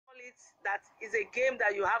it that is a game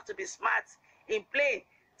that you have to be smart in playing.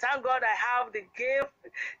 Thank God I have the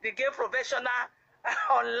game professional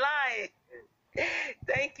online.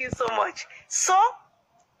 Thank you so much. So,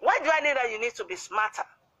 why do I need that? You need to be smarter.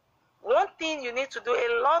 One thing you need to do,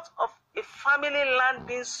 a lot of a family land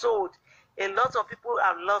being sold, a lot of people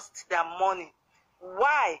have lost their money.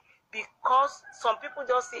 Why? Because some people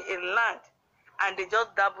just see a land and they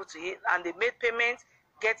just dabble to it and they made payments,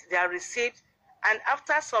 get their receipt, and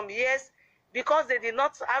after some years, because they did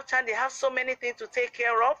not have time, they have so many things to take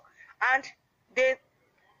care of, and they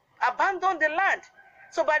abandon the land.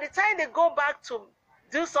 So by the time they go back to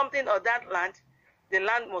do something on that land, the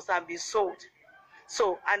land must have been sold.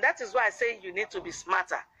 So, and that is why I say you need to be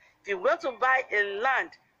smarter. If you're going to buy a land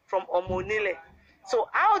from Ọmọ Onile, so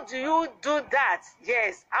how do you do that?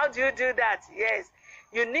 Yes, how do you do that? Yes,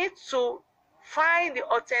 you need to find the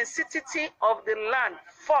authenticity of the land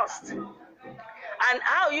first. And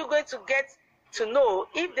how are you going to get to know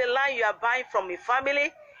if the land you are buying from a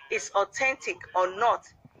family is authentic or not?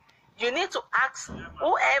 You need to ask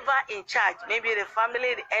whoever in charge, maybe the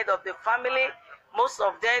family, the head of the family. Most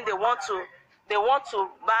of them, they want to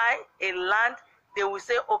buy a land. They will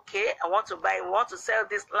say, okay, I want to sell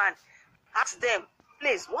this land. Ask them,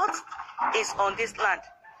 please, what is on this land?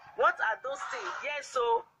 What are those things? Yes,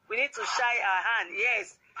 so we need to shine our hand.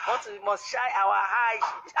 Yes, we must shine our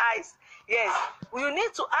eyes. Yes, you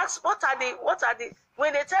need to ask what are the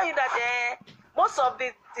when they tell you that most of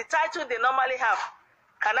the title they normally have.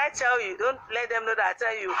 Can I tell you? Don't let them know that I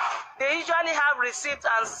tell you. They usually have receipt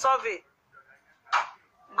and survey.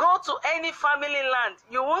 Go to any family land.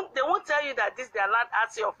 They won't tell you that this their land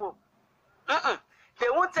as your home. They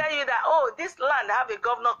won't tell you that, oh, this land have a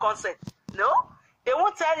governor consent. No. They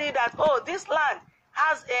won't tell you that, oh, this land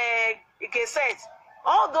has a gazette.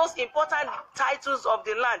 All those important titles of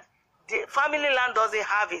the land, the family land doesn't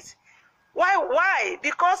have it. Why? Why?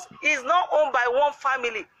 Because it's not owned by one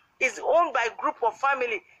family. It's owned by a group of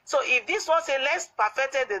family. So if this one say, let's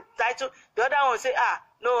perfect the title, the other one will say,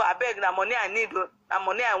 no, I beg, the money I need, the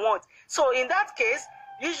money I want. So in that case,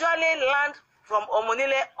 usually land from Ọmọ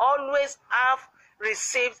Onile always have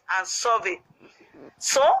receipts and survey.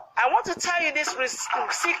 So I want to tell you this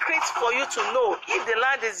secret for you to know if the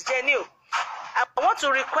land is genuine. I want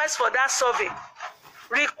to request for that survey.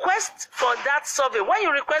 Request for that survey. When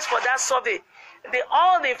you request for that survey,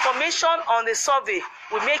 all the information on the survey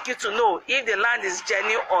will make you to know if the land is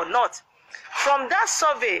genuine or not. From that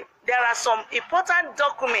survey, there are some important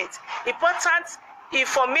documents, important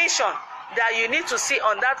information that you need to see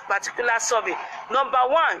on that particular survey. Number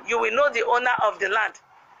one, you will know the owner of the land.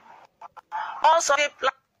 Also, the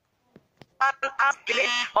plan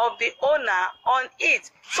of the owner on it.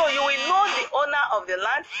 So you will know the owner of the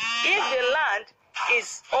land. If the land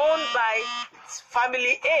is owned by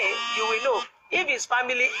family A, you will know. If it's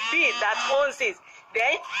family B that owns it,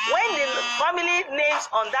 then when the family names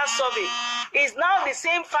on that survey is now the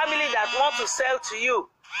same family that want to sell to you,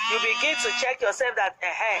 you begin to check yourself that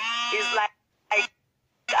it's like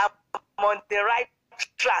I'm on the right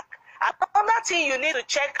track. Another thing you need to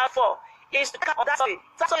check out for is to count that survey.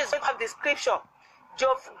 That survey is going to have description,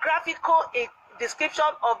 geographical description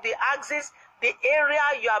of the axis, the area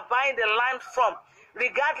you are buying the land from,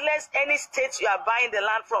 regardless any state you are buying the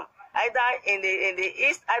land from. Either in the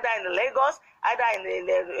east, either in the Lagos, either in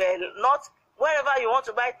the north, wherever you want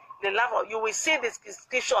to buy the land from, you will see the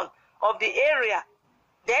description of the area.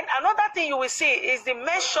 Then another thing you will see is the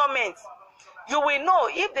measurement. You will know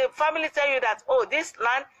if the family tell you that, oh, this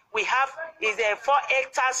land we have is 4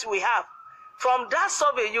 hectares we have. From that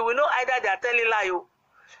survey, you will know either they are telling lie,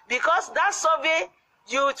 because that survey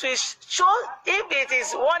you will show if it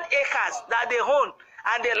is 1 acre that they own,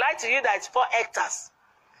 and they lie to you that it's 4 hectares.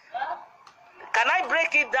 Can I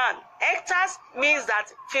break it down? Hectares means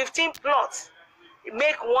that 15 plots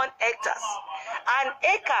make 1 hectare, and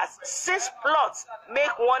acres, 6 plots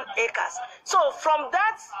make 1 acre. So from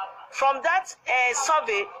that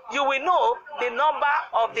survey, you will know the number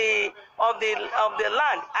of the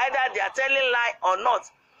land. Either they are telling lie or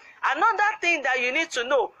not. Another thing that you need to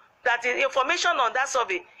know, that the information on that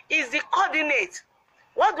survey, is the coordinate.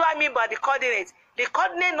 What do I mean by the coordinate? The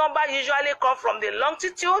coordinate number usually comes from the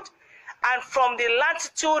longitude and from the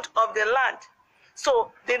latitude of the land.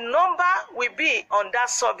 So the number will be on that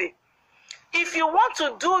survey. If you want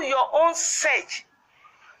to do your own search,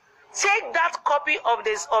 take that copy of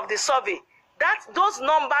the survey, those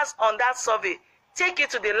numbers on that survey, take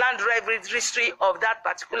it to the land registry of that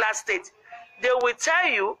particular state. They will tell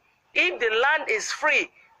you if the land is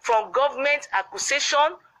free from government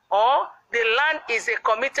acquisition or the land is a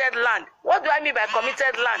committed land. What do I mean by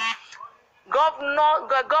committed land?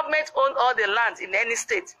 government own all the land in any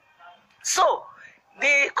state. So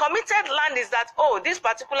the committed land is that, oh, this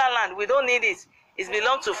particular land, we don't need it. It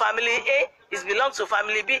belongs to family A, it belongs to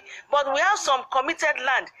family B. But we have some committed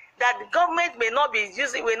land that the government may not be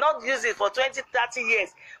using, will not use it for 20, 30 years.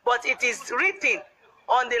 But it is written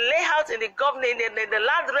on the layout in the government, in the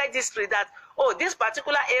land registry that, oh, this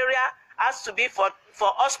particular area has to be for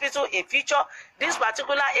hospital in future. This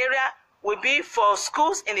particular area will be for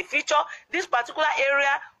schools in the future. This particular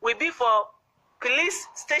area will be for police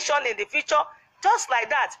station in the future. Just like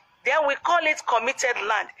that. Then we call it committed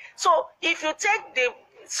land. So if you take the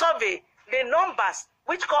survey, the numbers,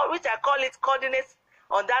 which I call it coordinates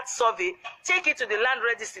on that survey, take it to the land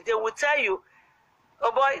registry, they will tell you,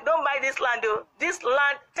 oh boy, don't buy this land, though. This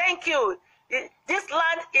land, thank you. This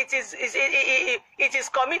land, it is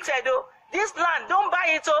committed, though. This land, don't buy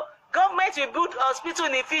it, oh. Government will build hospital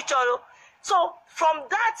in the future, though. So from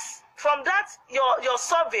that your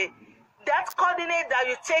survey, that coordinate that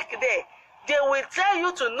you take there, they will tell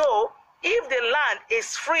you to know if the land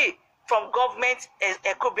is free from government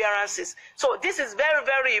encumberances. So this is very,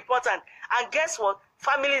 very important. And guess what?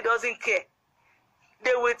 Family doesn't care.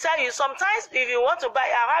 They will tell you sometimes if you want to buy,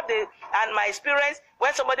 and my experience,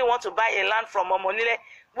 when somebody wants to buy a land from Ọmọ Onile,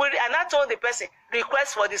 and I told the person,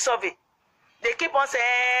 request for the survey. They keep on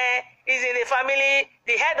saying, is in the family,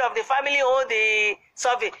 the head of the family owns the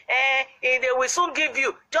survey. They will soon give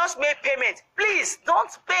you, just make payment. Please, don't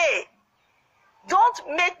pay. Don't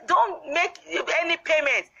make any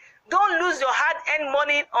payment. Don't lose your hard-earned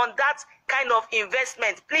money on that kind of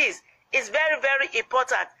investment. Please, it's very, very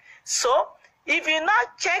important. So, if you now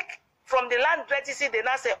check from the land registry, they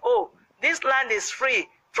now say, oh, this land is free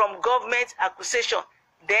from government acquisition.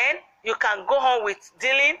 Then you can go on with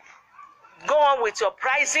dealing, go on with your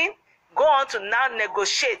pricing, go on to now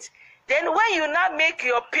negotiate. Then when you now make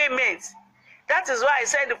your payments, that is why I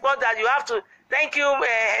said before that you have to, thank you,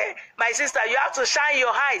 my sister, you have to shine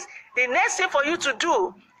your eyes. The next thing for you to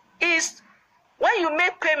do is, when you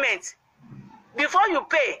make payments, before you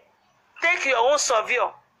pay, take your own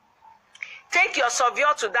surveyor. Take your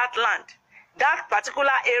surveyor to that land. That particular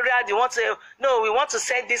area, they want to say, no, we want to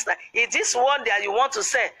sell this land. Is this one that you want to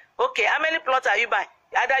sell? Okay, how many plots are you buying?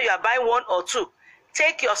 Either you are buying 1 or 2.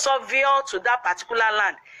 Take your surveyor to that particular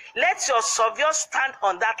land. Let your surveyor stand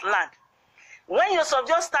on that land. When your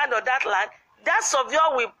surveyor stand on that land, that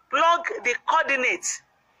surveyor will plug the coordinates.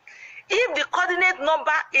 If the coordinate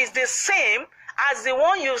number is the same as the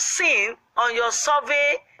one you've seen on your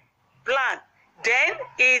survey plan, then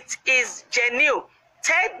it is genuine.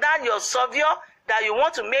 Tell that your surveyor that you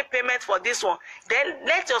want to make payment for this one. Then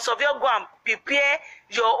let your surveyor go and prepare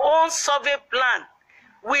your own survey plan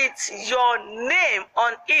with your name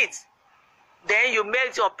on it. Then you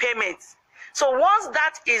make your payments. So once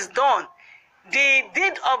that is done, the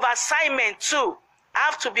deed of assignment too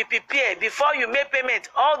have to be prepared before you make payment.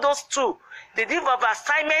 All those two. The deed of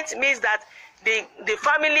assignment means that the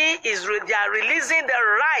family they are releasing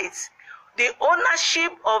the rights, the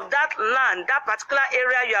ownership of that land, that particular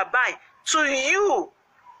area you are buying, to you.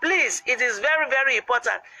 Please, it is very, very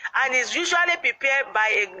important. And it's usually prepared by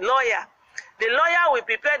a lawyer. The lawyer will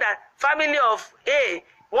prepare that family of A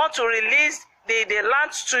want to release the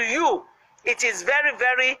land to you. It is very,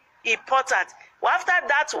 very important. Well, after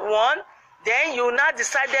that one, then you now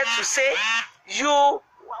decided to say you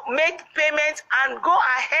make payment and go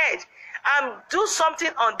ahead and do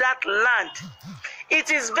something on that land.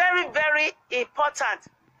 It is very, very important.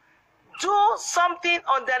 Do something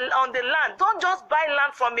on the land. Don't just buy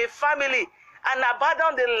land from a family and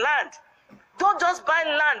abandon the land. Don't just buy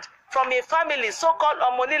land from a family, so-called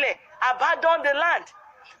Ọmọ Onile, abandon the land.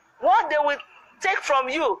 What they will take from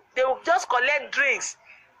you, they will just collect drinks.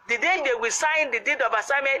 The day they will sign the deed of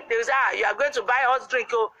assignment, they will say, you are going to buy hot drink,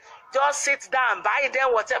 oh, just sit down, buy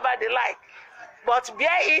them whatever they like. But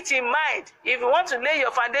bear it in mind, if you want to lay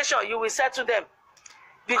your foundation, you will settle them.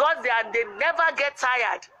 Because they never get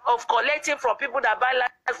tired of collecting from people that buy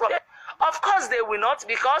land from them. Of course they will not,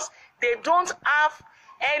 because they don't have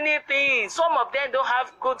anything. Some of them don't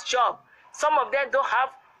have good job. Some of them don't have,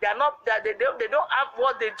 they don't have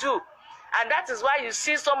what they do. And that is why you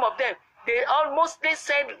see some of them, they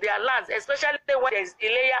sell their lands, especially when there is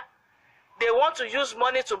Ileya. They want to use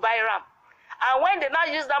money to buy ram. And when they now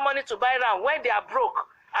use that money to buy ram, when they are broke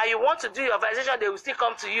and you want to do your organization, they will still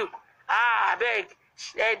come to you. I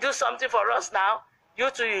beg, do something for us now. You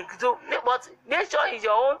do, but make sure in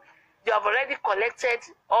your own, you have already collected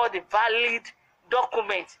all the valid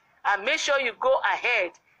documents, and make sure you go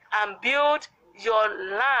ahead and build your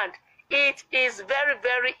land. It is very,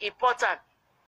 very important.